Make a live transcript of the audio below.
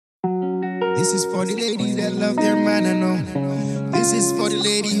This is for the ladies that love their man, I know. This is for the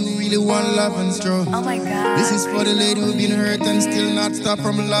lady who really want love and strong. Oh my God. This is for the lady who been hurt and still not stop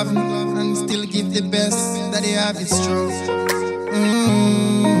from loving and still give the best that they have. It's true.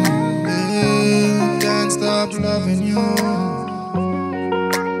 Can't stop loving you.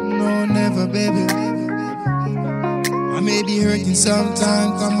 No, never, baby. I may be hurting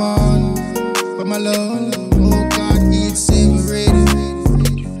sometime, come on. But my love, oh God, it's separated.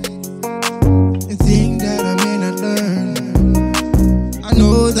 The thing that I may not learn, I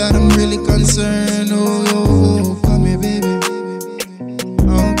know that I'm really concerned. Oh, come here, baby.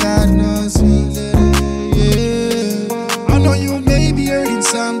 Oh, God knows me, yeah. I know you may be hurting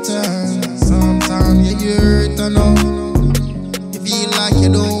sometimes. Sometimes you hurt, I know. You feel like you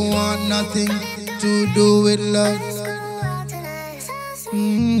don't want nothing to do with love.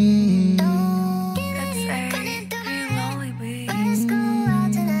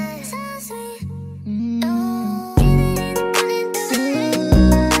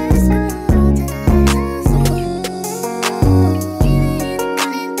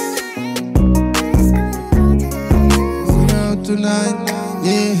 Tonight,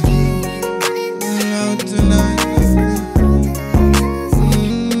 yeah, going out tonight.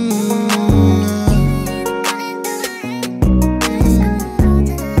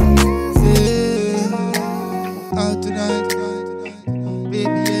 Yeah, out tonight,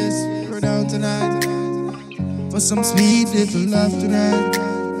 baby, yes, go down tonight for some sweet little love tonight.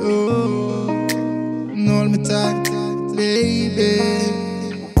 Oh, and all my time, baby.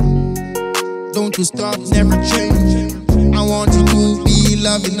 Don't you stop, never change. I want you to be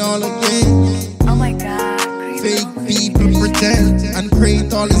loving all again. Oh my God. Fake people pretend and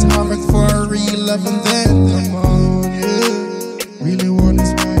create all this havoc for a real love and then come on, yeah. Really want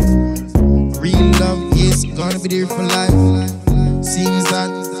this right. Real love is gonna be there for life.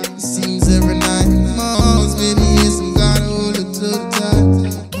 Seems every night. Moms, baby.